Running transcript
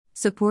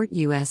Support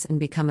us and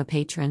become a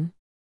patron?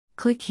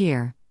 Click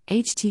here,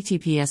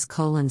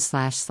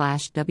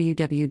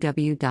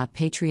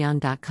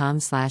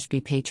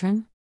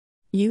 https://www.patreon.com/bepatron.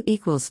 U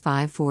equals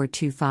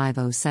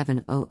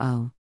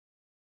 54250700.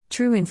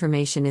 True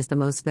information is the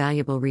most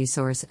valuable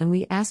resource, and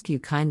we ask you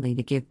kindly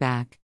to give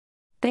back.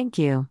 Thank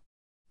you.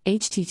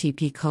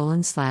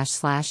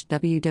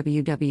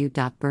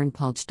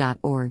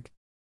 http://www.burnpulch.org.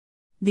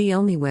 The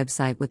only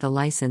website with a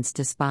license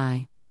to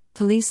spy.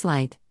 Police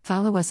Light.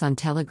 Follow us on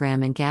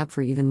Telegram and Gab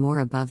for even more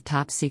above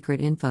top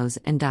secret infos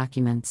and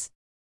documents.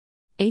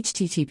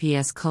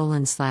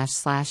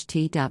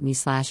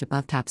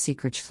 https://t.me/above top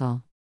secret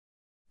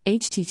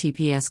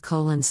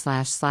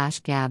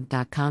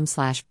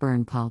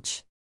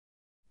https://gab.com/burnpulch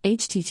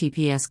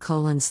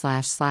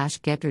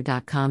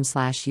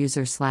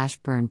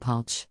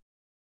https://getter.com/user/burnpulch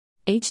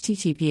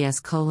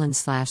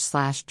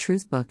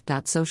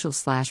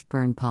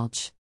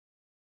https://truthbook.social/burnpulch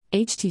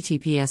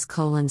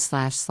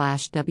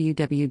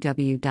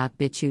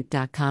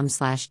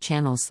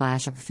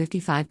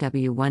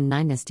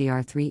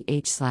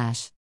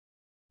https://www.bitchute.com/channel/55w19sdr3h/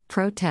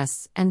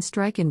 Protests and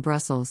strike in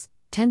Brussels,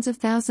 tens of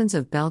thousands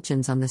of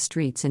Belgians on the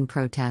streets in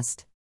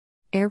protest.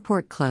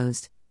 Airport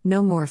closed,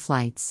 no more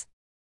flights.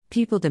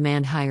 People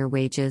demand higher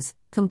wages,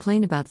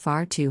 complain about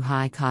far too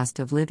high cost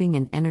of living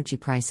and energy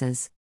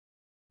prices.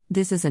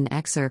 This is an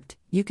excerpt.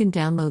 You can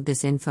download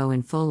this info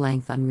in full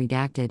length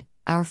unredacted,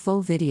 our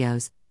full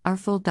videos, our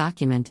full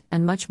document,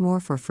 and much more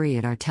for free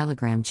at our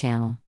Telegram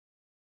channel.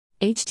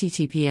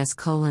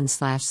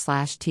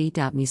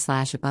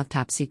 https://t.me/above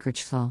top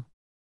secret.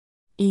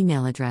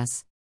 Email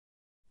address.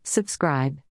 Subscribe.